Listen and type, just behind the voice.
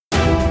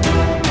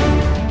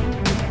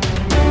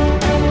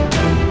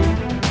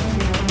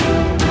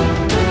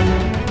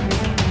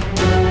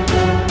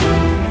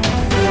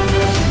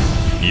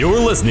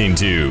listening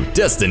to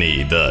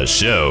Destiny the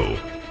Show.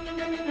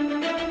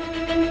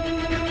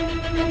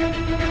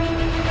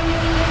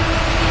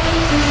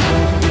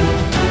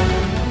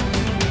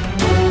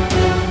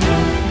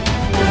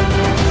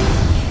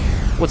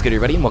 What's good,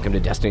 everybody, and welcome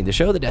to Destiny the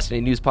Show, the Destiny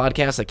news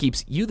podcast that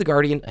keeps you, the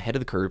Guardian, ahead of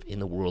the curve in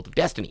the world of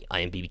Destiny. I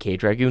am BBK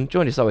Dragoon,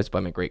 joined as always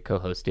by my great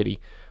co-host, Diddy.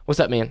 What's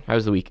up, man? How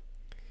was the week?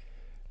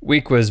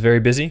 Week was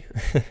very busy.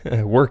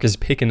 Work is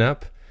picking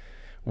up.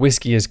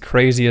 Whiskey is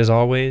crazy as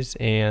always,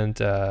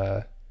 and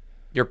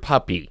Your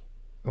puppy.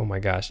 oh my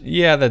gosh,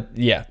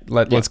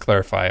 let's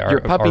clarify.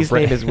 Your puppy's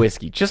name is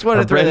Whiskey. Just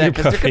wanted to throw that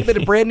because there could have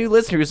been a brand new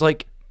listener who's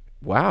like,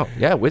 wow,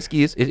 yeah,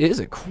 Whiskey is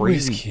a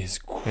crazy. Whiskey is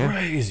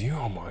crazy. Yeah.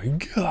 Oh my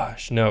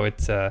gosh. No,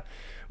 it's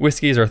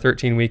Whiskey is our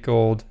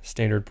 13-week-old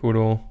standard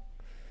poodle,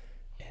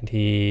 and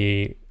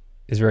he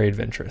is very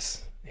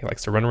adventurous. He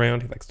likes to run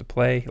around, he likes to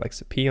play, he likes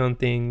to pee on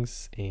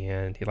things,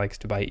 and he likes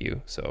to bite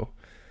you. So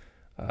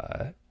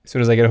as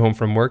soon as I get home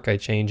from work, I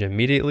change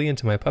immediately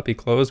into my puppy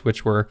clothes,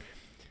 which were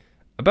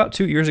about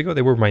 2 years ago.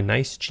 They were my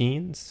nice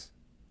jeans.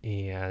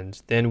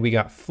 And then we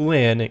got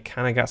Flynn. It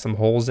kind of got some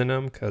holes in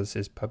him because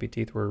his puppy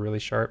teeth were really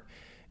sharp.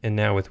 And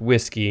now with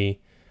Whiskey,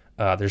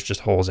 there's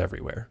just holes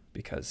everywhere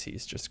because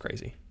he's just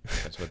crazy.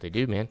 That's what they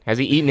do, man. Has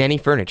he eaten any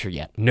furniture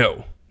yet?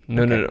 No.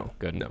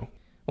 Good. No.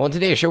 Well, in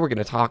today's show, we're going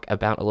to talk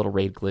about a little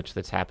raid glitch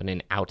that's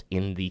happening out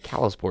in the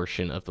Kalos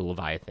portion of the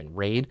Leviathan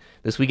raid.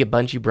 This week,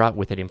 Bungie brought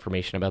with it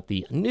information about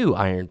the new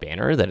Iron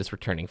Banner that is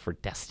returning for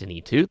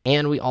Destiny 2.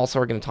 And we also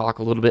are going to talk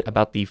a little bit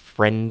about the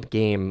friend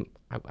game,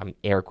 I'm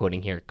air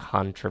quoting here,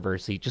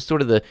 controversy, just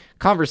sort of the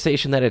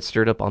conversation that it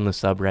stirred up on the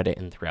subreddit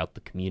and throughout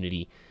the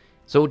community.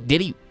 So,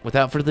 Diddy,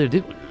 without further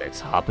ado,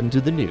 let's hop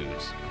into the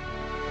news.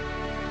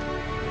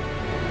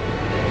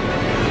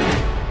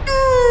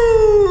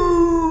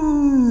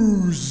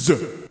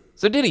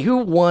 So, Diddy, who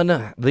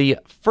won the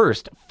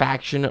first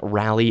faction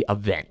rally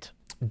event?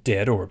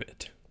 Dead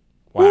Orbit.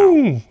 Wow.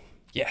 Woo!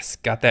 Yes,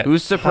 got that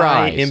Who's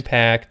surprised? high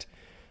impact,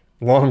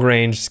 long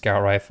range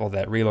scout rifle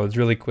that reloads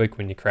really quick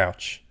when you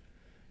crouch.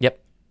 Yep.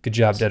 Good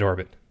job, Dead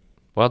Orbit.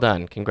 Well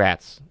done.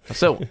 Congrats.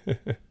 So,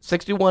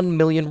 61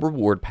 million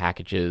reward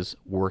packages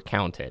were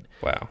counted.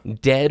 Wow.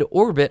 Dead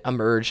Orbit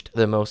emerged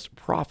the most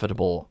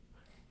profitable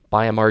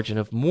by a margin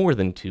of more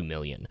than 2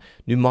 million.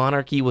 New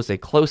Monarchy was a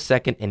close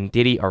second, and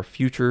Diddy, our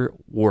future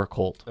war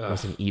cult,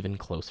 was an even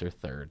closer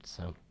third.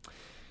 So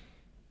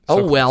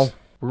well,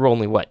 we're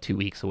only, 2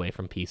 weeks away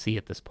from PC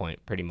at this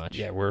point, pretty much.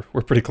 Yeah, we're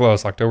pretty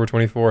close. October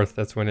 24th.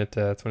 That's when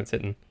it's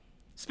hitting.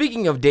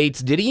 Speaking of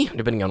dates, Diddy,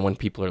 depending on when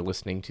people are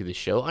listening to the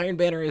show, Iron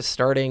Banner is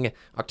starting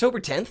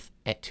October 10th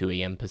at 2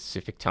 a.m.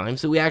 Pacific time.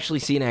 So we actually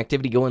see an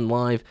activity going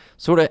live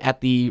sort of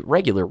at the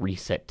regular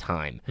reset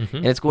time.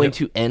 And it's going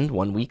to end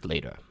 1 week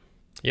later.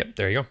 Yep,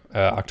 there you go.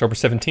 October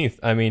 17th.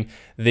 I mean,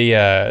 they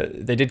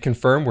did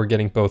confirm we're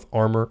getting both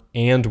armor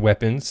and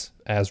weapons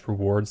as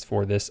rewards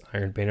for this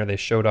Iron Banner. They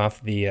showed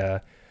off the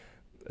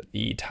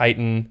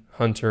Titan,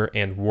 Hunter,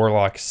 and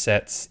Warlock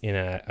sets in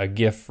a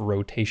GIF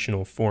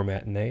rotational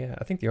format, and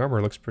I think the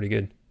armor looks pretty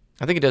good.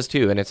 I think it does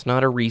too, and it's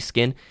not a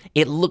reskin.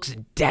 It looks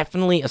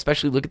definitely,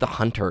 especially look at the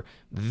Hunter,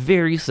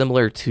 very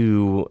similar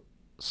to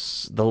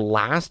the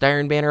last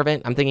Iron Banner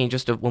event. I'm thinking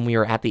just of when we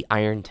were at the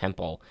Iron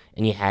Temple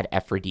and you had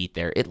Aphrodite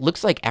there. It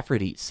looks like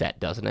Aphrodite's set,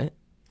 doesn't it?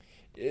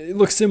 It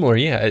looks similar,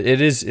 yeah. It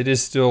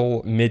is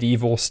still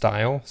medieval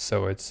style,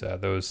 so it's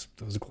those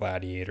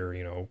gladiator,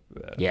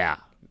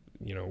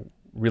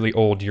 really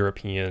old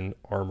European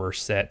armor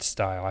set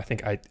style. I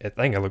think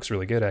it looks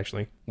really good,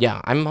 actually.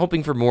 Yeah, I'm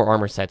hoping for more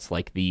armor sets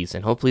like these,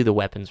 and hopefully the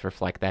weapons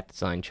reflect that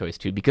design choice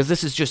too, because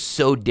this is just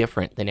so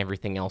different than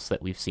everything else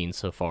that we've seen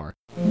so far.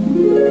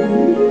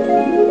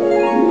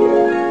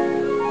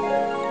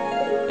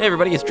 Hey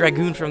everybody, it's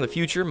Dragoon from the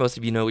future. Most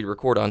of you know we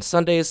record on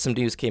Sundays. Some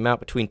news came out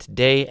between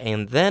today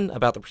and then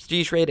about the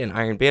Prestige Raid and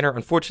Iron Banner.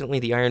 Unfortunately,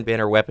 the Iron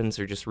Banner weapons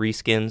are just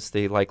reskins.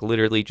 They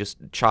literally just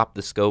chop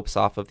the scopes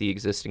off of the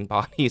existing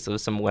bodies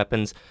of some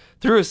weapons,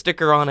 threw a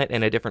sticker on it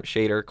and a different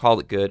shader, called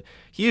it good.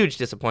 Huge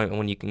disappointment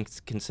when you can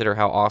consider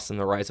how awesome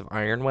the Rise of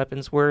Iron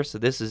weapons were. So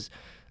this is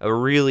a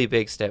really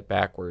big step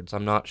backwards.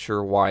 I'm not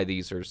sure why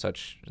these are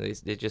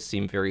they just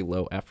seem very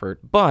low effort.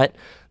 But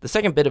the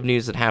second bit of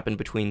news that happened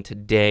between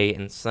today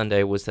and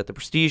Sunday was that the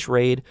Prestige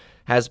Raid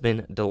has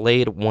been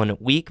delayed 1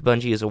 week.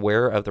 Bungie is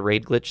aware of the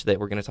raid glitch that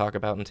we're going to talk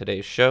about in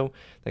today's show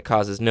that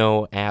causes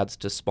no ads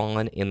to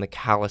spawn in the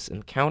Kalos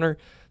encounter.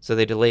 So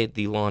they delayed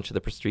the launch of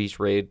the Prestige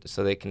Raid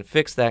so they can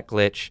fix that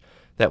glitch.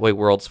 That way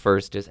World's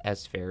First is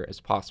as fair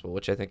as possible,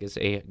 which I think is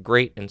a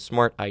great and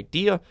smart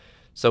idea.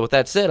 So with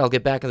that said, I'll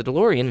get back in the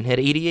DeLorean and head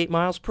 88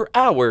 miles per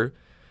hour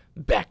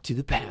back to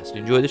the past.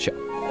 Enjoy the show.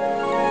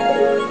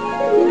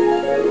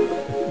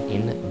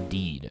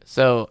 Indeed.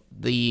 So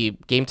the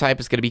game type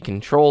is going to be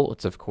Control.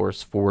 It's, of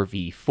course,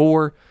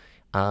 4v4.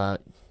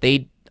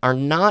 They are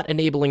not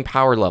enabling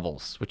power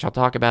levels, which I'll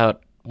talk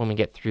about when we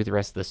get through the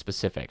rest of the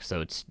specifics.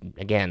 So it's,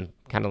 again,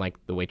 kind of like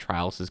the way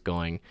Trials is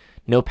going.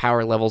 No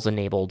power levels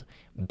enabled.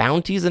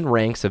 Bounties and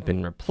ranks have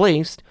been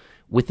replaced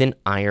with an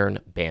Iron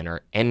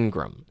Banner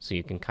engram. So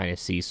you can kind of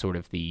see sort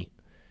of the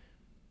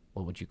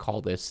what would you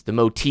call this? The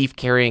motif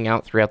carrying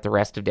out throughout the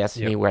rest of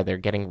Destiny, Yep. where they're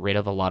getting rid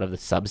of a lot of the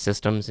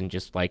subsystems and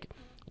just like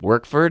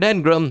work for an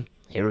engram.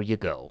 Here you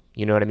go.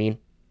 You know what I mean?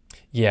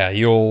 Yeah,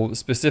 you'll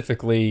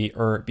specifically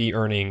be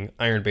earning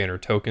Iron Banner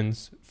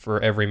tokens for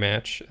every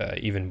match,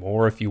 even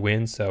more if you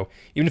win. So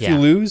even if you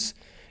lose,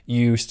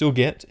 you still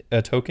get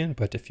a token,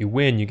 but if you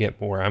win, you get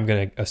more. I'm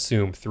going to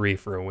assume 3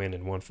 for a win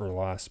and 1 for a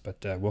loss,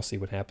 but we'll see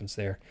what happens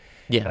there.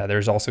 Yeah.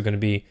 There's also going to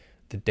be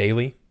the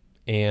daily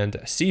and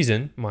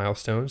season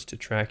milestones to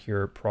track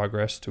your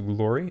progress to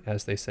glory,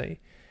 as they say.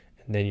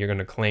 And then you're going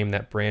to claim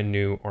that brand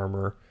new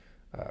armor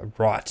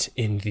wrought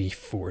in the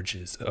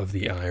forges of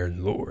the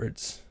Iron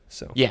Lords.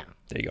 So Yeah.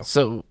 there you go.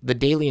 So the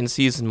daily and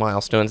season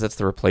milestones, that's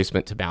the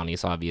replacement to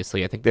bounties,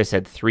 obviously. I think they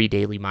said 3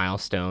 daily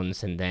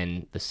milestones, and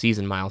then the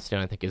season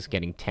milestone, I think, is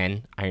getting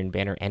 10 Iron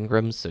Banner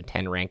engrams, so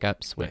 10 rank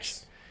ups, which,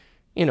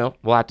 Nice.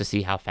 we'll have to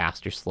see how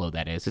fast or slow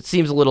that is. It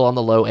seems a little on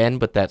the low end,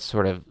 but that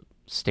sort of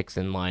sticks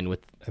in line with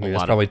I mean, a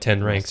that's lot probably of 10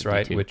 the ranks, rest of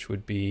right? D2. Which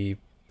would be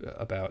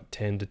about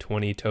 10 to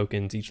 20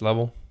 tokens each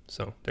level.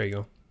 So there you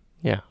go.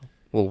 Yeah.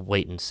 We'll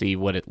wait and see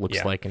what it looks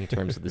Yeah. like in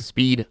terms of the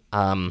speed.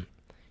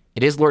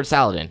 It is Lord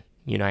Saladin.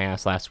 You and I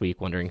asked last week,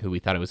 wondering who we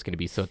thought it was going to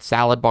be. So it's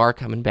Salad Bar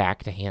coming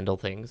back to handle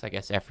things. I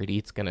guess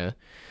Aphrodite's going to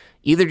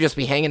either just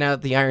be hanging out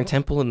at the Iron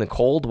Temple in the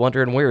cold,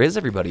 wondering where is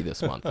everybody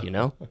this month,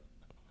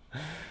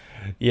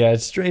 Yeah,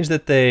 it's strange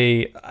that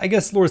I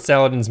guess Lord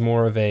Saladin's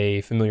more of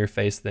a familiar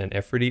face than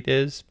Aphrodite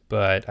is,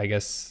 but I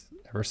guess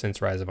ever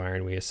since Rise of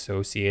Iron, we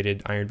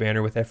associated Iron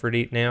Banner with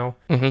Aphrodite now.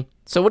 Mm-hmm.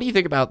 So what do you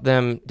think about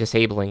them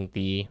disabling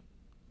the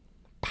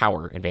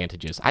power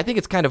advantages? I think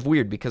it's kind of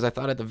weird because I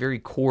thought at the very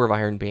core of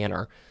Iron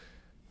Banner,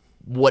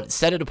 what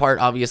set it apart,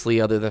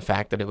 obviously, other than the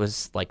fact that it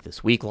was like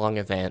this week-long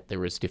event, there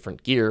was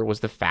different gear,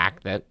 was the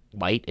fact that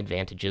light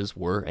advantages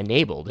were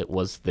enabled. It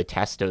was the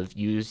test of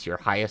use your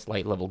highest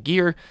light level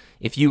gear.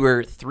 If you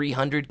were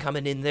 300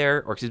 coming in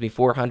there, or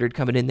 400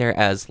 coming in there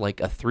as like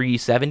a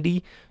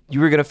 370, you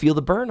were going to feel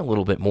the burn a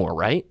little bit more,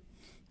 right?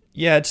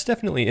 Yeah, it's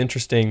definitely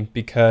interesting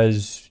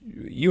because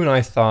you and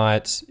I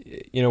thought,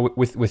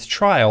 with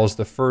Trials,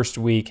 the first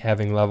week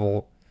having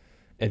level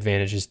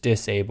advantages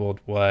disabled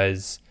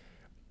was,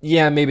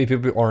 yeah, maybe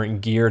people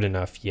aren't geared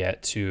enough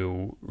yet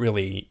to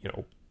really,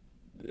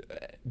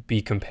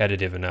 be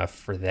competitive enough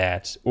for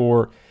that.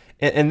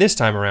 And this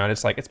time around,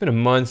 it's like, it's been a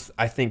month.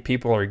 I think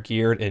people are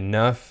geared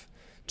enough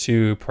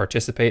to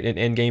participate in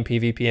endgame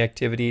PvP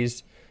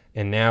activities.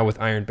 And now with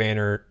Iron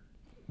Banner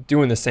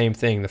doing the same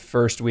thing the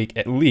first week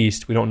at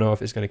least, we don't know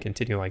if it's going to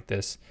continue like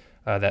this,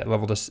 that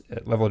level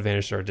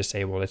advantages are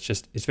disabled.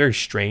 It's very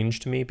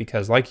strange to me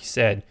because, like you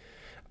said,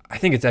 I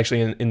think it's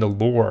actually in the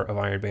lore of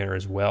Iron Banner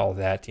as well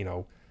that,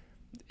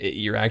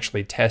 you're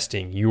actually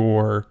testing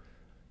your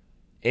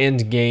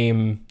end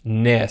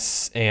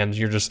game-ness and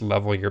you're just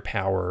level your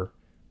power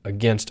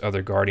against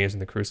other Guardians in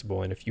the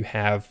Crucible. And if you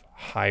have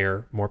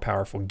higher, more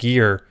powerful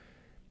gear,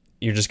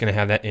 you're just going to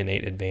have that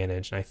innate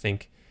advantage. And I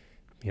think,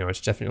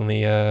 it's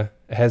definitely a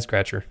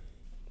head-scratcher.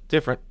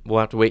 Different. We'll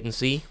have to wait and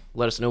see.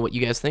 Let us know what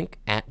you guys think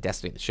at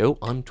Destiny the Show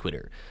on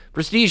Twitter.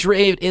 Prestige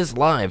Raid is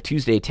live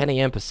Tuesday, 10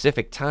 a.m.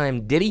 Pacific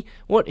time. Diddy,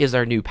 what is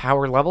our new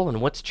power level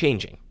and what's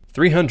changing?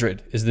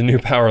 300 is the new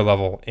power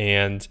level,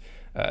 and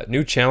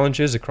new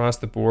challenges across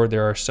the board.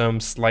 There are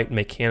some slight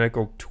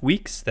mechanical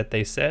tweaks that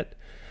they set.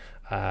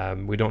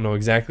 We don't know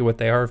exactly what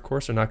they are, of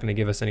course. They're not going to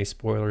give us any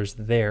spoilers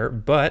there,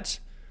 but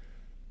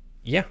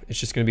yeah, it's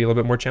just going to be a little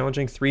bit more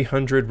challenging.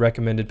 300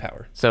 recommended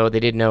power. So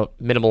they did note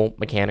minimal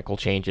mechanical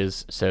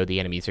changes, so the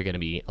enemies are going to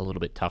be a little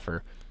bit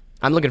tougher.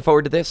 I'm looking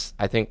forward to this.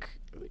 I think,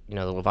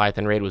 the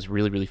Leviathan raid was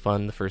really, really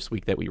fun the first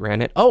week that we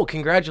ran it. Oh,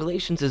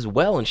 congratulations as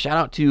well, and shout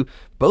out to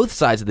both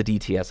sides of the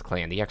DTS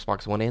clan, the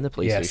Xbox One and the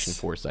PlayStation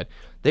 4 side.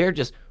 They're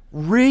just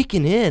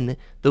raking in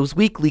those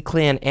weekly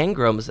clan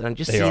engrams, and I'm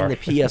just seeing the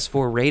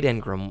PS4 raid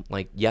engram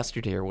like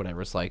yesterday or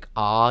whatever. It's like,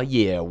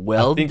 yeah,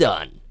 well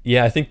done.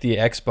 Yeah, I think the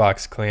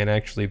Xbox clan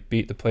actually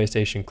beat the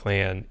PlayStation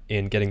clan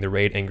in getting the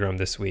raid engram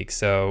this week.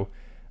 So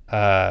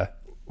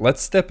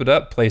let's step it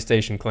up,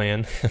 PlayStation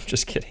clan. I'm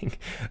just kidding.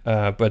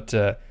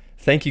 But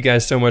thank you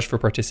guys so much for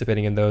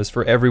participating in those,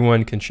 for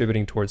everyone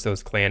contributing towards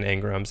those clan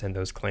engrams and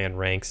those clan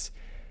ranks.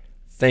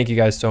 Thank you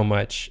guys so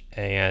much.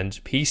 And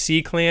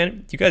PC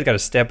clan, you guys got to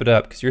step it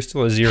up because you're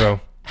still a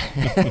 0.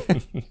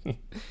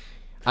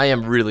 I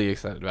am really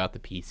excited about the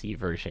PC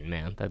version,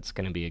 man. That's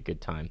going to be a good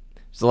time.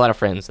 There's a lot of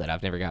friends that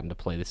I've never gotten to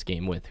play this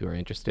game with who are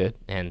interested,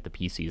 and the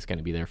PC is going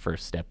to be their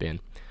first step in.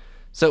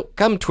 So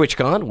come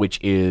TwitchCon, which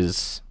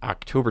is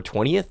October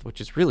 20th, which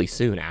is really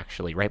soon,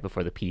 actually, right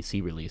before the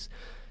PC release.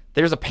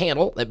 There's a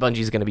panel that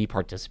Bungie's going to be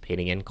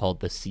participating in called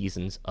the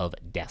Seasons of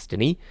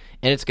Destiny,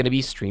 and it's going to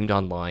be streamed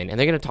online, and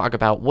they're going to talk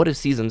about what do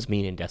seasons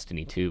mean in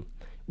Destiny 2,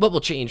 what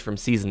will change from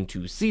season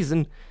to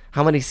season,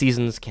 how many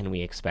seasons can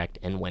we expect,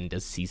 and when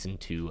does season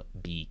 2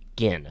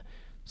 begin.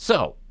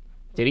 So,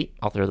 Diddy,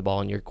 I'll throw the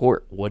ball in your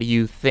court. What do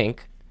you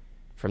think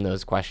from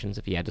those questions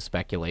if you had to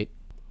speculate?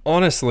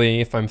 Honestly,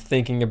 if I'm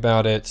thinking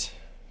about it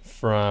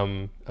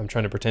I'm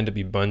trying to pretend to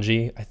be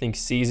Bungie, I think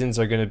seasons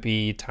are going to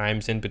be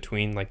times in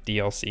between like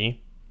DLC.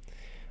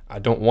 I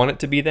don't want it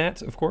to be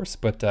that, of course,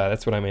 but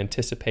that's what I'm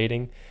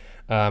anticipating.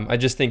 I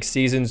just think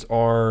seasons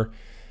are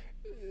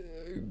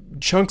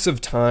chunks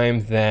of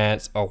time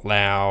that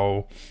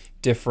allow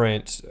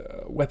different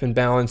weapon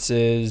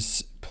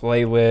balances,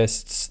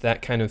 playlists,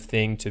 that kind of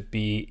thing to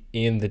be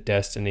in the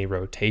Destiny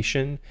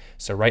rotation.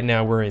 So right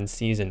now we're in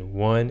Season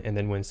 1, and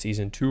then when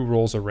Season 2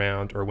 rolls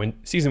around, or when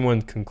Season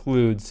 1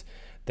 concludes,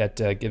 that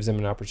gives them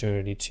an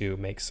opportunity to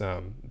make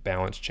some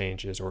balance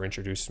changes or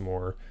introduce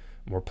more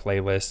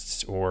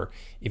playlists, or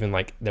even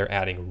like they're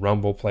adding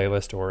Rumble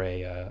playlist or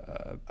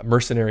a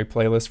mercenary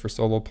playlist for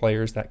solo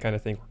players, that kind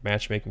of thing, or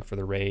matchmaking for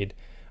the raid.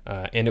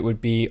 And it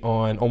would be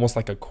on almost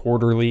like a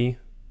quarterly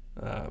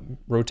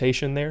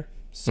rotation there.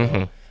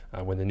 So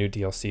when the new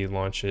DLC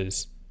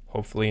launches,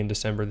 hopefully in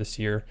December this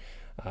year,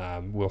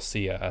 we'll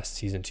see a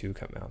Season 2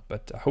 come out.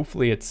 But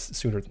hopefully it's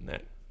sooner than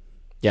that.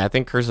 Yeah, I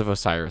think Curse of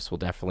Osiris will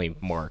definitely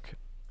mark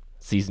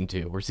Season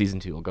 2, where Season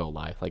 2 will go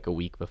live like a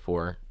week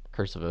before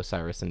Curse of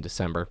Osiris in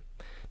December.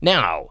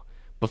 Now,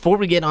 before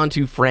we get on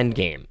to Friend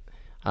Game,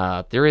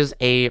 there is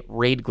a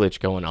raid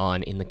glitch going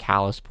on in the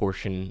Callus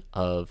portion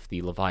of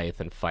the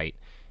Leviathan fight.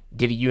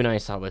 Diddy, you and I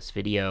saw this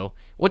video.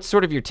 What's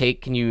sort of your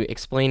take? Can you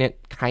explain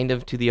it kind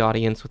of to the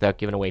audience without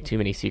giving away too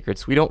many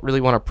secrets? We don't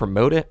really want to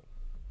promote it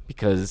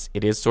because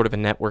it is sort of a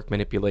network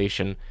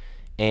manipulation,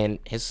 and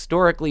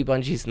historically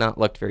Bungie's not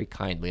looked very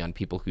kindly on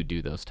people who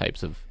do those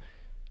types of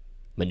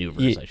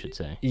maneuvers, I should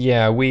say.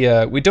 Yeah, we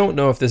don't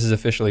know if this is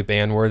officially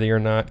ban worthy or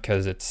not,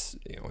 because it's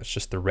it's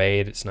just the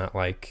raid. It's not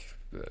like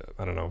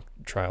I don't know,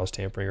 trials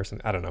tampering or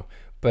something. I don't know,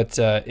 but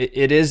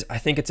it is. I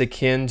think it's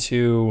akin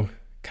to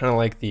kind of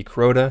like the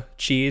Crota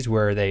cheese,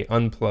 where they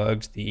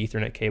unplugged the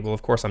Ethernet cable.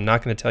 Of course, I'm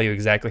not going to tell you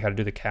exactly how to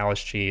do the Callus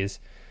cheese.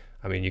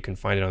 I mean, you can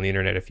find it on the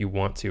internet if you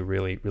want to,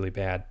 really, really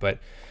bad. But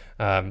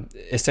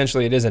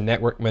essentially, it is a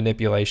network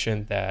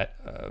manipulation that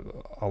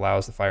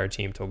allows the fire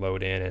team to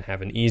load in and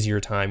have an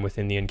easier time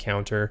within the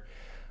encounter,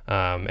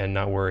 and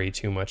not worry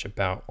too much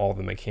about all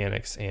the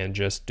mechanics, and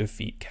just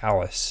defeat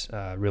Callus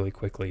really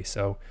quickly.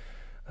 So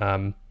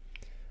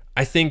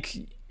I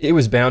think it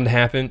was bound to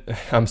happen.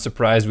 I'm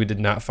surprised we did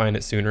not find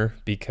it sooner,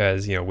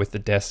 because with the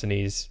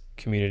Destiny's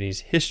community's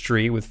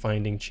history with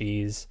finding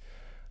cheese,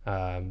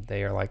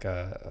 they are like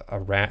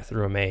a rat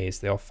through a maze.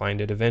 They'll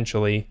find it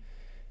eventually,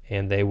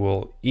 and they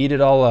will eat it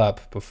all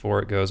up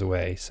before it goes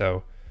away.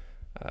 So,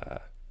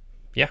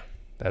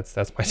 that's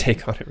my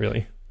take on it,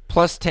 really.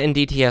 Plus 10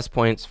 DTS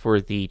points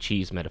for the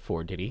cheese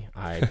metaphor, Diddy.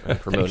 I'm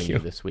promoting you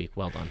this week.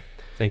 Well done.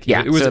 Thank you.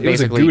 Yeah, it was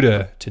a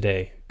Gouda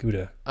today.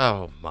 Gouda.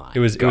 Oh my! It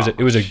was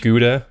a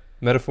Gouda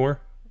metaphor.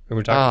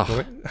 We're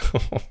talking.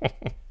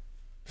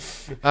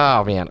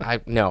 Oh man,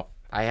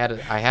 I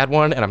had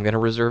one, and I'm gonna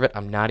reserve it.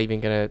 I'm not even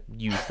gonna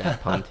use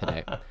that pun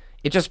today.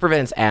 It just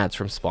prevents ads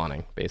from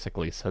spawning,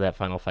 basically. So that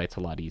final fight's a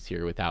lot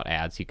easier without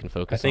ads. You can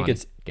focus. I think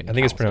it's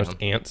pronounced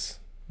ants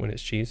when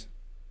it's cheese.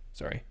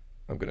 Sorry,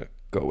 I'm gonna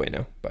go away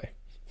now. Bye.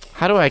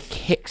 How do I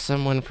kick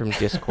someone from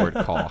Discord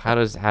call? How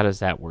does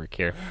that work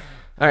here?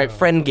 All right,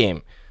 Friend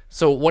Game.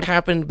 So what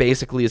happened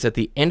basically is at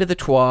the end of the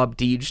TWAB,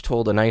 Deej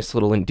told a nice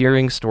little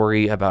endearing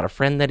story about a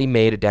friend that he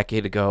made a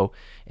decade ago,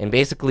 and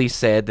basically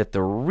said that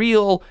the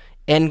real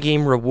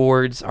endgame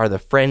rewards are the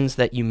friends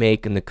that you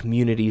make and the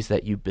communities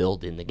that you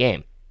build in the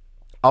game.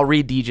 I'll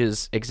read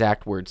Deej's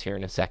exact words here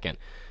in a second.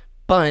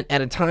 But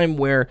at a time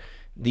where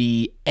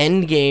the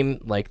endgame,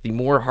 like the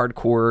more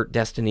hardcore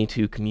Destiny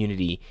 2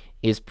 community,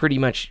 is pretty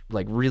much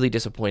like really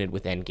disappointed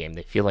with endgame.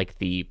 They feel like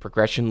the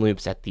progression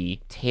loops at the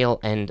tail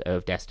end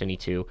of Destiny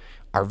 2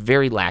 are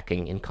very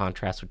lacking in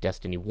contrast with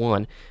Destiny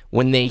 1.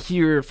 When they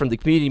hear from the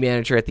community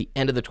manager at the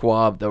end of the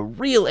TWAB, the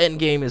real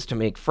endgame is to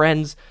make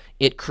friends,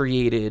 it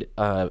created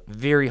a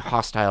very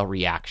hostile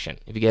reaction.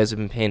 If you guys have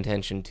been paying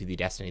attention to the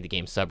Destiny the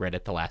Game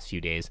subreddit the last few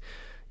days,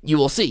 you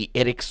will see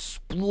it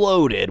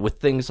exploded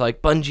with things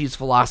like Bungie's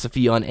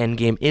philosophy on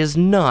endgame is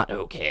not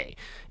okay,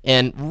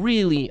 and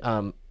really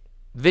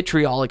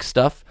vitriolic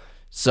stuff.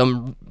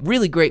 Some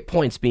really great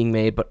points being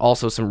made, but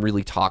also some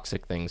really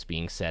toxic things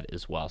being said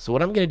as well. So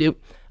what I'm going to do,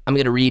 I'm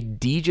going to read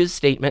Deej's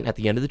statement at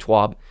the end of the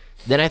TWAB.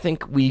 Then I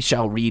think we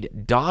shall read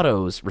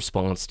Dotto's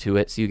response to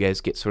it, so you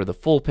guys get sort of the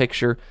full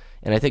picture.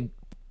 And I think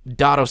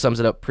Dotto sums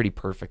it up pretty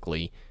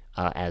perfectly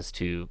as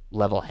to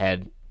level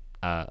head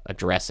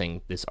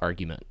addressing this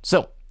argument.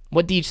 So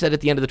what Deej said at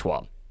the end of the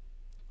TWAB.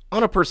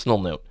 On a personal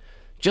note,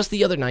 just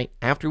the other night,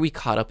 after we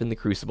caught up in the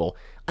Crucible,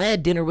 I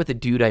had dinner with a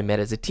dude I met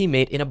as a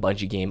teammate in a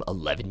Bungie game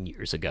 11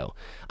 years ago.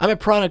 I'm a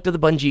product of the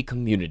Bungie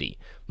community.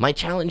 My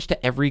challenge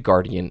to every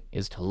Guardian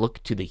is to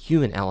look to the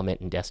human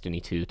element in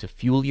Destiny 2 to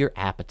fuel your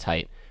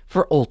appetite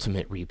for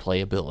ultimate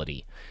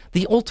replayability.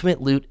 The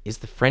ultimate loot is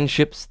the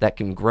friendships that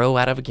can grow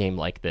out of a game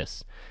like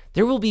this.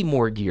 There will be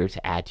more gear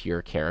to add to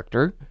your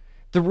character.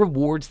 The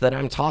rewards that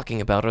I'm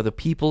talking about are the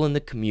people in the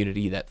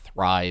community that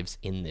thrives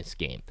in this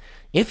game.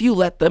 If you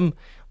let them,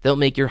 they'll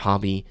make your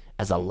hobby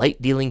as a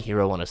light-dealing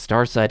hero on a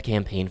Starside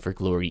campaign for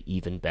glory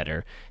even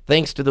better,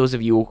 thanks to those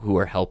of you who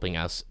are helping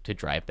us to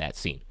drive that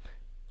scene.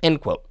 End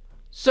quote.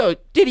 So,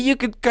 Diddy, you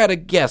could kind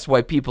of guess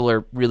why people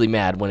are really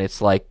mad when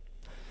it's like,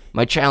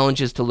 My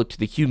challenge is to look to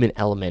the human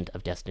element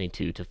of Destiny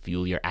 2 to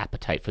fuel your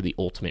appetite for the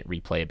ultimate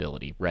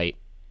replayability, right?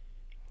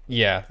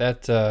 Yeah,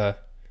 that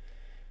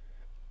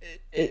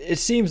it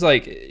seems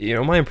like,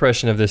 my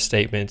impression of this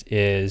statement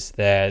is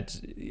that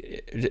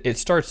it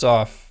starts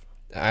off,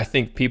 I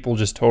think people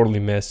just totally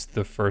miss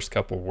the first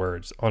couple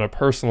words on a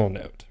personal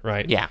note,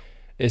 right? Yeah.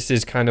 This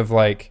is kind of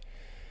like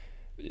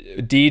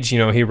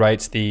Deej, he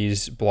writes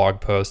these blog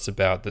posts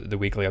about the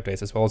weekly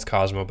updates as well as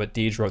Cosmo, but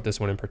Deej wrote this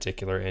one in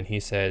particular, and he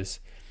says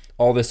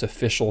all this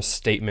official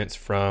statements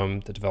from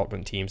the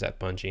development teams at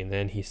Bungie, and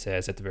then he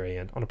says at the very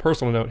end, on a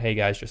personal note, hey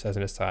guys, just as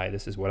an aside,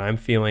 this is what I'm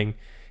feeling.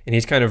 And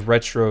he's kind of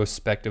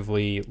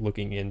retrospectively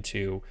looking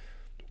into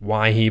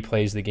why he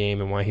plays the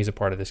game and why he's a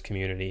part of this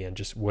community and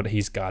just what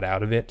he's got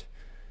out of it.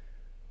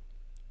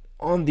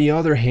 On the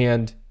other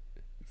hand,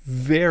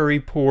 very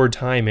poor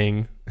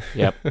timing.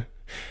 Yep.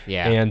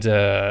 Yeah.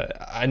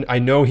 And I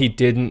know he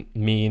didn't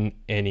mean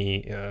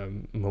any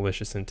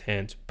malicious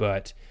intent,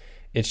 but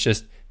it's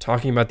just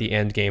talking about the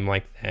end game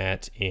like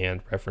that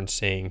and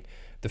referencing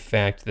the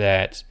fact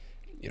that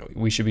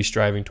we should be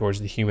striving towards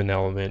the human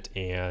element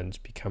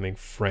and becoming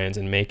friends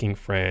and making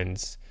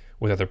friends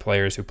with other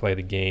players who play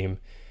the game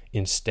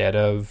instead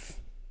of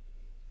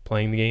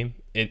playing the game.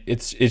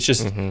 It's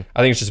just, I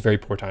think it's just very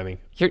poor timing.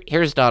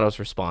 Here's Dotto's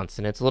response,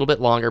 and it's a little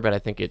bit longer, but I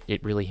think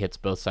it really hits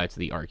both sides of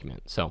the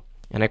argument. So,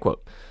 and I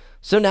quote,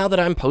 "So now that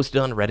I'm posted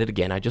on Reddit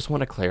again, I just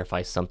want to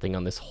clarify something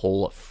on this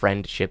whole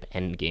friendship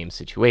endgame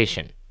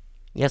situation.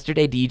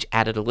 Yesterday, Deej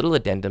added a little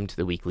addendum to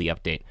the weekly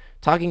update,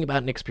 talking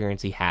about an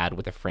experience he had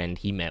with a friend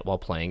he met while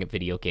playing a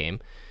video game.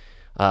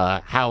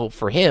 How,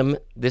 for him,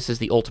 this is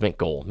the ultimate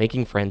goal,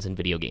 making friends in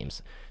video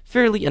games.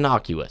 Fairly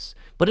innocuous,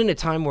 but in a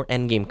time where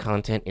endgame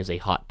content is a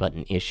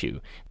hot-button issue.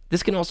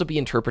 This can also be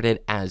interpreted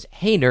as,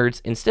 hey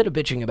nerds, instead of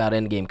bitching about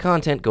endgame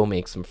content, go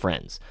make some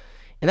friends.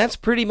 And that's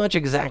pretty much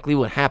exactly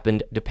what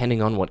happened, depending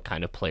on what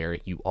kind of player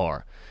you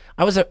are.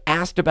 I was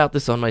asked about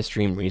this on my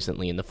stream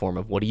recently in the form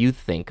of what do you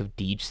think of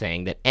Deej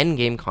saying that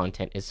endgame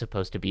content is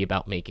supposed to be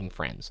about making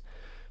friends.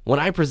 When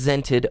I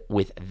presented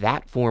with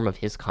that form of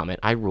his comment,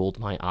 I rolled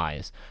my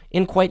eyes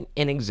in quite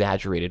an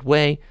exaggerated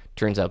way.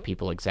 Turns out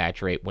people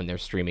exaggerate when they're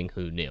streaming,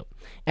 who knew?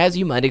 As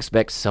you might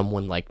expect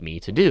someone like me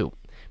to do.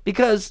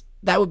 Because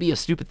that would be a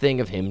stupid thing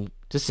of him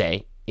to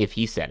say if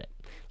he said it.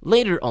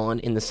 Later on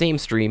in the same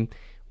stream,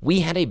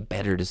 we had a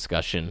better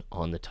discussion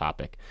on the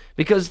topic,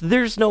 because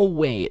there's no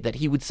way that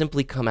he would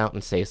simply come out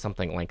and say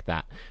something like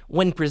that.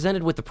 When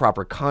presented with the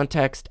proper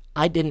context,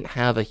 I didn't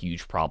have a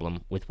huge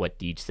problem with what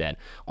Deej said,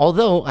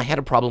 although I had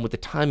a problem with the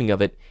timing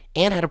of it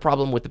and had a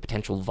problem with the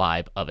potential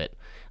vibe of it.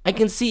 I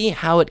can see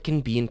how it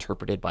can be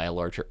interpreted by a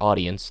larger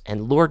audience,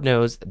 and Lord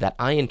knows that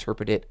I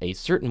interpret it a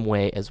certain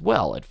way as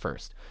well at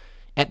first.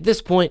 At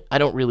this point, I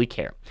don't really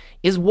care.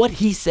 Is what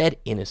he said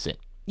innocent?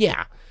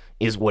 Yeah.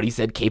 Is what he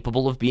said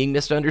capable of being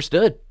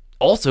misunderstood?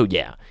 Also,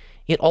 yeah.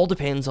 It all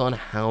depends on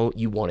how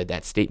you wanted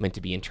that statement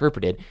to be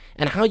interpreted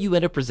and how you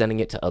end up presenting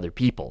it to other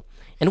people.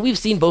 And we've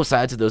seen both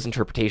sides of those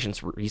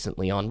interpretations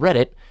recently on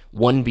Reddit,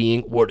 one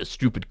being, what a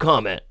stupid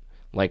comment,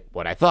 like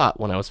what I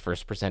thought when I was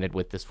first presented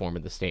with this form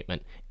of the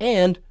statement,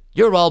 and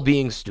you're all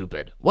being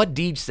stupid. What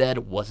Deej said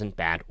wasn't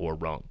bad or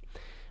wrong.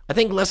 I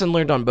think lesson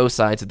learned on both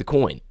sides of the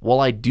coin. While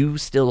I do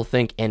still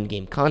think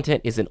endgame content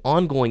is an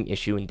ongoing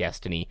issue in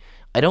Destiny,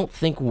 I don't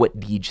think what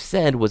Deej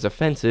said was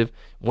offensive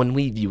when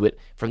we view it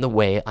from the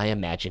way I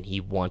imagine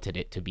he wanted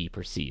it to be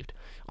perceived.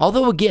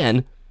 Although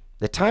again,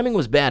 the timing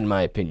was bad in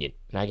my opinion,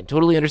 and I can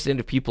totally understand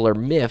if people are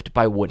miffed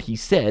by what he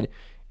said,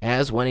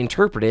 as when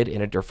interpreted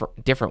in a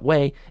different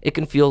way, it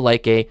can feel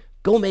like a,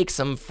 go make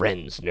some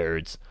friends,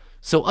 nerds.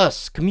 So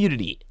us,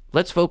 community,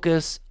 let's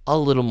focus a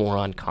little more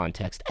on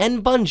context.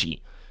 And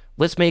Bungie,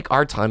 let's make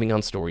our timing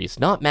on stories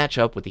not match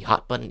up with the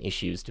hot button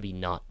issues to be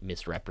not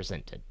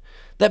misrepresented.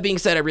 That being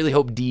said, I really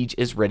hope Deej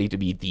is ready to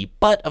be the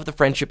butt of the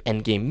friendship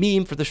endgame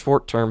meme for the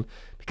short term,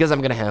 because I'm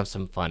going to have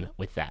some fun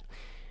with that.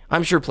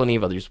 I'm sure plenty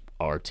of others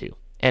are too.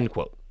 End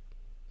quote.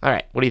 All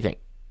right, what do you think?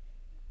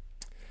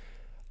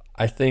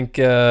 I think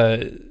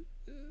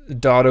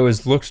Dotto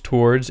is looked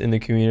towards in the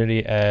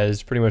community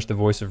as pretty much the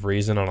voice of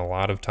reason on a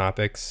lot of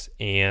topics,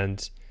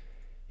 and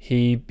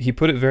he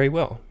put it very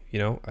well.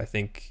 I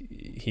think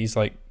he's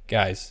like,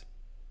 guys,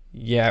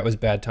 yeah, it was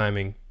bad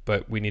timing,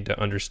 but we need to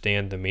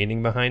understand the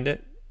meaning behind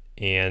it,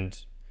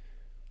 and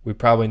we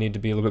probably need to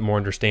be a little bit more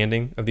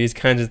understanding of these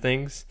kinds of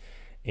things,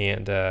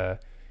 and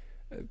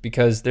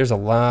because there's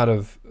what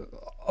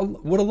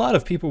a lot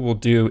of people will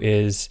do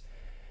is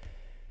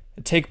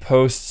take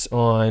posts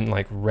on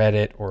like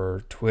Reddit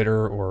or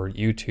Twitter or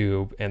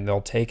YouTube, and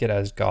they'll take it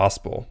as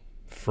gospel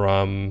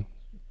from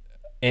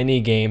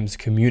any game's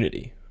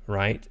community,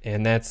 right?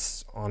 And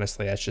that's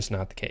just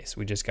not the case.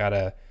 We just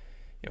gotta,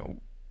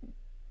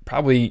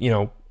 probably,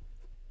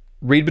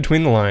 read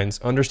between the lines,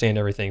 understand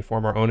everything,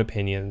 form our own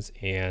opinions,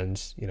 and,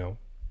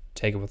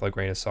 take it with a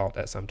grain of salt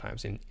at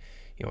sometimes, and,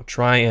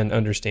 try and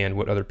understand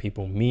what other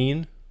people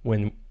mean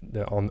when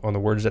on the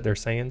words that they're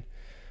saying,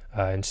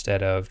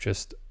 instead of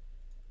just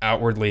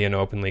outwardly and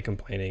openly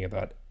complaining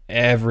about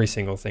every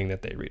single thing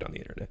that they read on the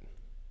internet.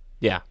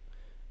 Yeah.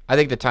 I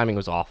think the timing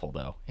was awful,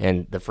 though,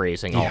 and the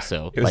phrasing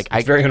also.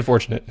 It's very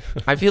unfortunate.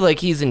 I feel like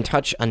he's in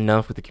touch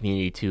enough with the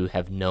community to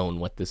have known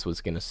what this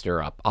was going to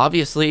stir up.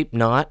 Obviously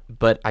not,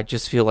 but I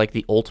just feel like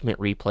the ultimate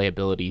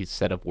replayability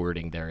set of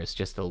wording there is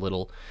just a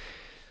little...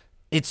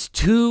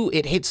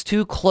 It hits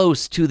too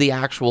close to the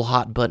actual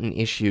hot button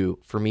issue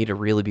for me to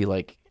really be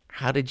like,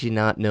 how did you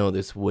not know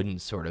this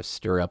wouldn't sort of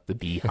stir up the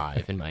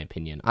beehive, in my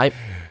opinion?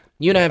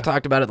 You and I have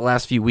talked about it the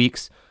last few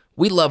weeks.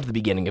 We loved the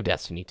beginning of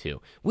Destiny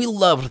 2. We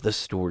loved the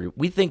story.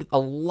 We think a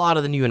lot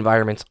of the new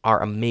environments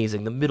are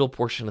amazing. The middle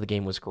portion of the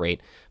game was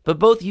great. But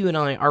both you and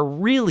I are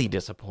really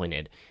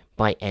disappointed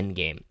by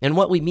Endgame. And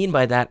what we mean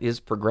by that is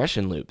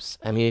progression loops.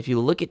 I mean, if you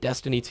look at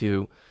Destiny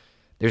 2,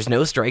 there's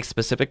no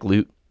strike-specific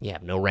loot. You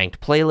have no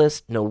ranked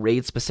playlist, no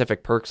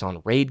raid-specific perks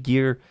on raid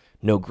gear,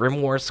 no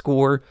Grimoire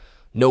score,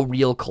 no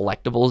real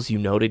collectibles. You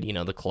noted,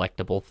 the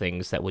collectible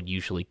things that would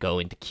usually go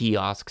into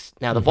kiosks.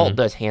 Now, the Vault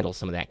does handle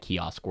some of that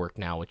kiosk work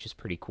now, which is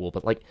pretty cool.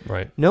 But,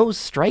 no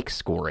strike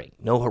scoring,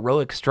 no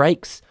heroic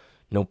strikes,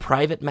 no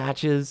private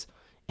matches,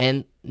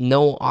 and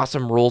no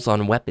awesome rolls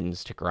on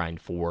weapons to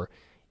grind for.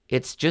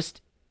 It's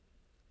just,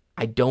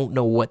 I don't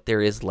know what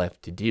there is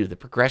left to do. The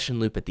progression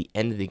loop at the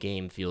end of the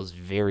game feels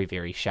very,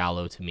 very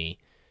shallow to me.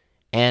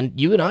 And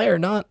you and I are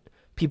not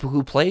people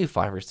who play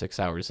 5 or 6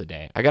 hours a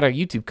day. I got a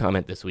YouTube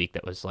comment this week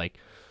that was like,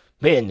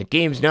 man, the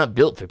game's not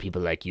built for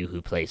people like you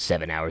who play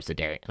 7 hours a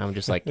day. And I'm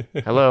just like,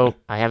 hello,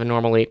 I have a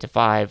normal 8 to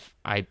 5.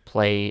 I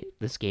play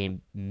this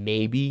game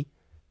maybe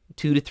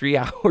 2 to 3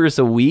 hours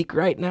a week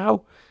right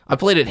now. I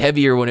played it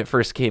heavier when it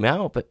first came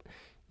out, but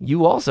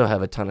you also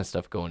have a ton of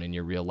stuff going in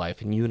your real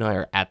life. And you and I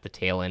are at the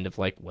tail end of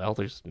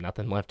there's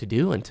nothing left to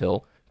do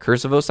until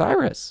Curse of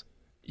Osiris.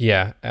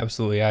 Yeah,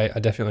 absolutely. I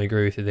definitely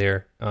agree with you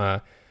there.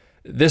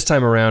 This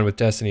time around with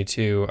Destiny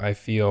 2, I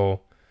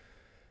feel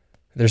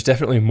there's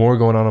definitely more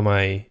going on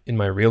in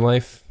my real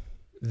life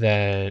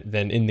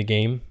than in the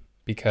game,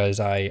 because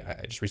I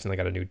just recently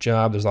got a new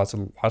job. There's lots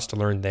to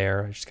learn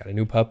there. I just got a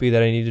new puppy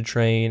that I need to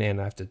train, and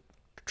I have to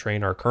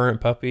train our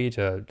current puppy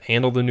to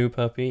handle the new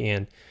puppy.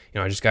 And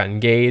I just got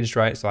engaged,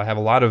 right? So I have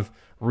a lot of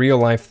real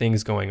life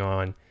things going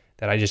on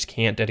that I just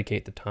can't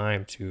dedicate the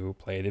time to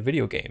play the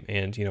video game.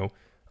 And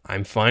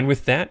I'm fine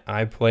with that.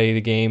 I play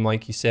the game,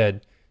 like you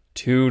said,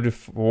 2 to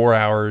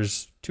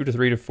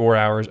 3 to 4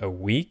 hours a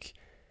week.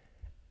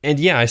 And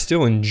yeah, I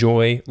still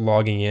enjoy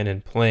logging in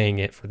and playing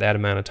it for that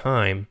amount of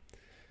time.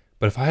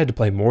 But if I had to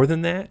play more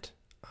than that,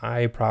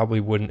 I probably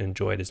wouldn't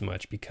enjoy it as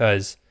much,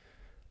 because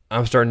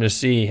I'm starting to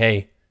see,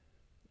 hey,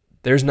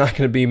 there's not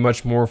going to be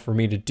much more for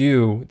me to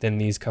do than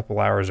these couple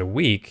hours a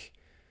week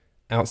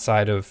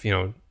outside of,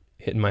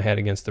 hitting my head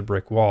against the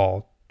brick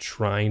wall,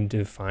 trying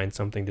to find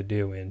something to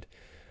do. And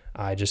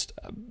I just,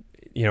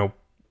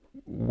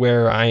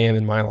 where I am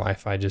in my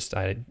life, I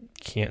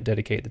can't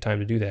dedicate the time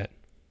to do that.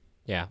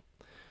 Yeah.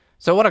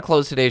 So I want to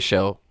close today's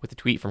show with a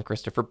tweet from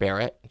Christopher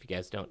Barrett. If you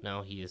guys don't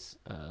know, he is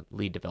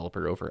lead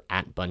developer over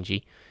at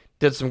Bungie.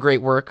 Did some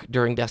great work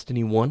during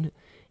Destiny 1.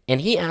 And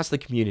he asked the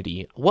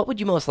community, what would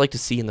you most like to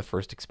see in the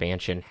first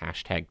expansion,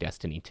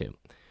 #Destiny 2?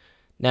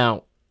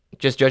 Now,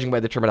 just judging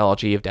by the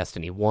terminology of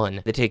Destiny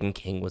 1, The Taken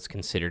King was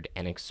considered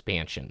an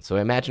expansion. So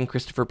I imagine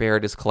Christopher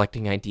Barrett is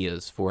collecting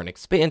ideas for an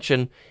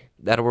expansion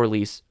that'll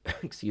release,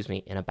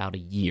 in about a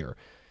year.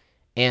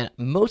 And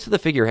most of the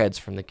figureheads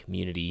from the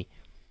community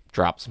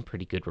dropped some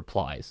pretty good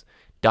replies.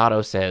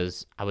 Dotto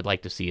says, I would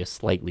like to see a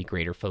slightly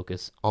greater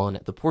focus on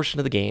the portion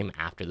of the game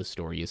after the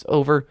story is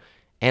over,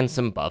 and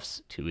some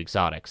buffs to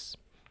exotics.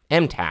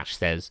 MTash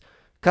says,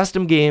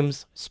 custom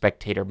games,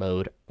 spectator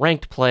mode,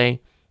 ranked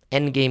play,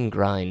 endgame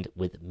grind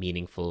with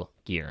meaningful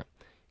gear.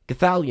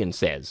 Gathalion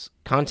says,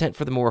 content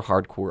for the more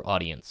hardcore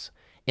audience,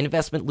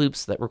 investment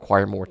loops that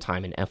require more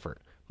time and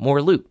effort,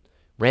 more loot,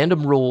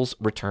 random rolls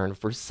return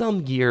for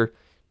some gear,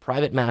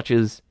 private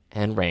matches,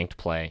 and ranked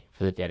play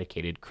for the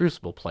dedicated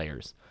Crucible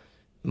players.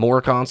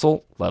 More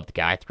console, love the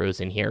guy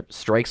throws in here,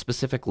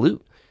 strike-specific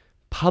loot,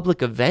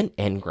 public event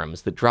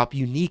engrams that drop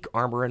unique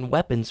armor and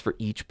weapons for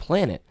each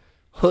planet,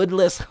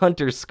 hoodless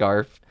hunter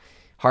scarf,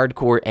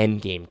 hardcore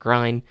endgame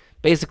grind,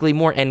 basically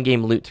more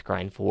endgame loot to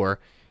grind for,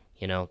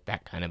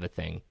 that kind of a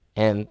thing.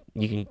 And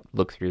you can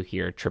look through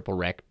here, Triple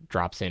Rec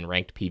drops in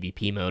ranked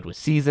PvP mode with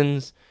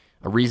seasons,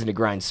 a reason to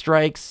grind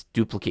strikes,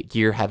 duplicate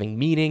gear having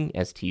meaning,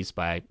 as teased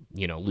by,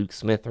 Luke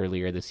Smith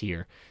earlier this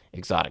year,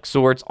 exotic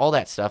swords, all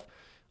that stuff,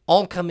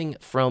 all coming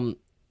from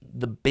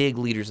the big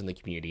leaders in the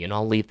community. And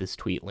I'll leave this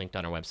tweet linked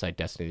on our website,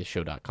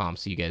 destinytheshow.com,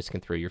 so you guys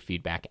can throw your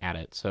feedback at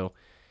it. So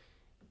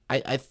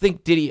I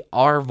think, Diddy,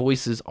 our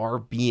voices are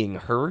being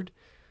heard.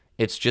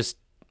 It's just,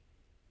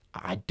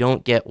 I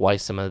don't get why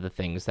some of the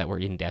things that were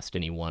in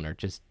Destiny 1 are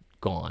just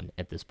gone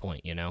at this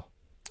point,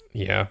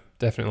 Yeah,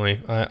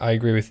 definitely. I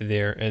agree with you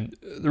there. And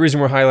the reason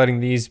we're highlighting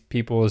these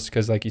people is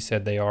because, like you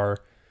said, they are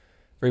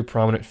very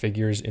prominent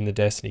figures in the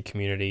Destiny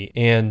community.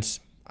 And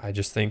I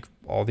just think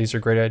all these are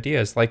great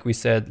ideas. Like we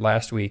said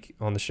last week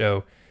on the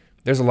show,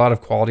 there's a lot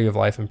of quality of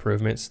life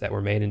improvements that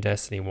were made in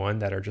Destiny 1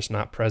 that are just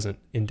not present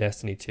in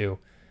Destiny 2.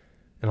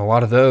 And a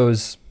lot of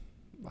those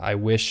I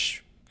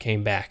wish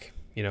came back,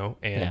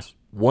 and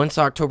once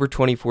October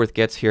 24th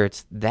gets here,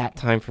 it's that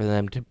time for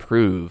them to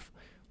prove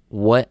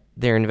what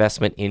their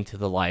investment into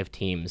the live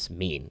teams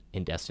mean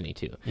in Destiny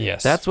 2.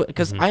 Yes. That's what,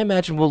 because I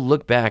imagine we'll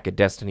look back at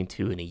Destiny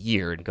 2 in a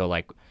year and go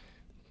like,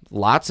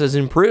 lots has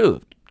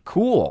improved.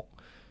 Cool.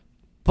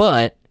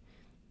 But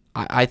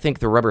I think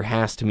the rubber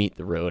has to meet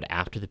the road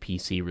after the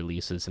PC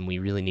releases, and we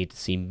really need to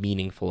see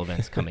meaningful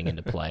events coming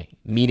into play,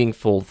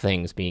 meaningful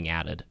things being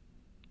added.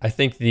 I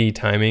think the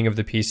timing of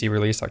the PC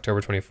release, October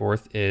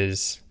 24th,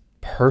 is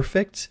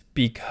perfect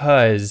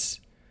because,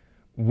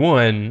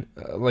 one,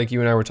 like you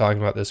and I were talking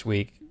about this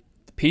week,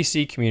 the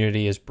PC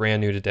community is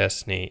brand new to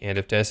Destiny, and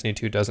if Destiny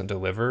 2 doesn't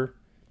deliver,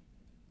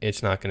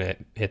 it's not going to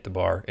hit the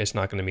bar. It's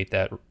not going to meet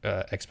that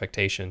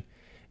expectation.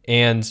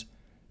 And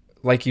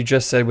like you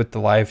just said with the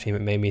live team,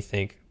 it made me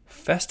think,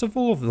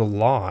 Festival of the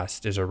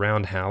Lost is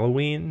around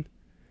Halloween,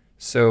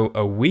 so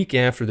a week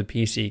after the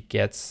PC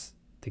gets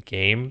the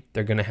game,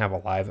 they're going to have a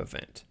live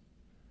event.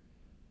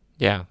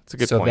 Yeah, it's a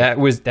good point.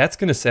 So that's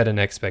going to set an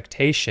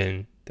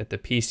expectation that the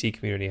PC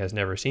community has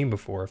never seen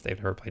before if they've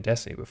never played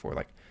Destiny before.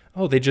 Like,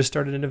 oh, they just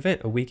started an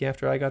event a week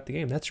after I got the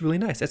game. That's really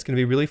nice. That's going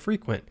to be really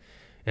frequent.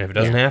 And if it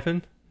doesn't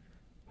happen,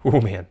 oh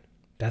man,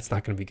 that's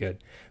not going to be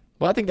good.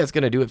 Well, I think that's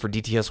going to do it for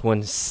DTS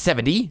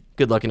 170.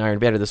 Good luck in Iron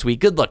Banner this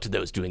week. Good luck to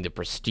those doing the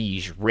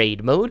Prestige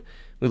Raid mode.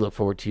 We look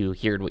forward to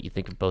hearing what you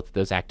think of both of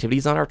those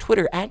activities on our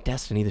Twitter at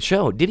Destiny the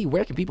Show. Diddy,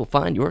 where can people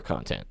find your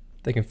content?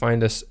 They can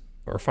find us,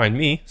 or find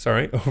me,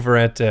 over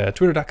at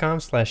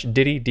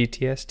twitter.com/Diddy,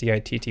 DTS,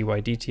 DITTY,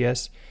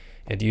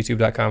 and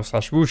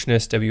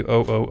youtube.com/Wooshness,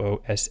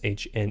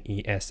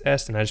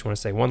 WOOOSHNESS. And I just want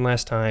to say one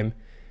last time,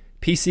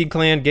 PC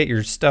Clan, get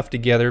your stuff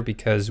together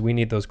because we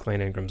need those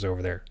clan engrams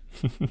over there.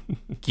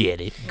 Get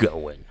it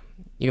going.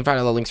 You can find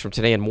all the links from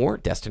today and more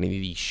at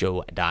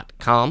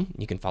DestinyTheShow.com.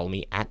 You can follow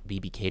me at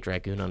BBK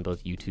Dragoon on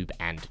both YouTube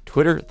and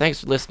Twitter.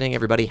 Thanks for listening,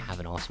 everybody. Have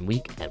an awesome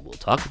week, and we'll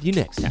talk with you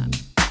next time.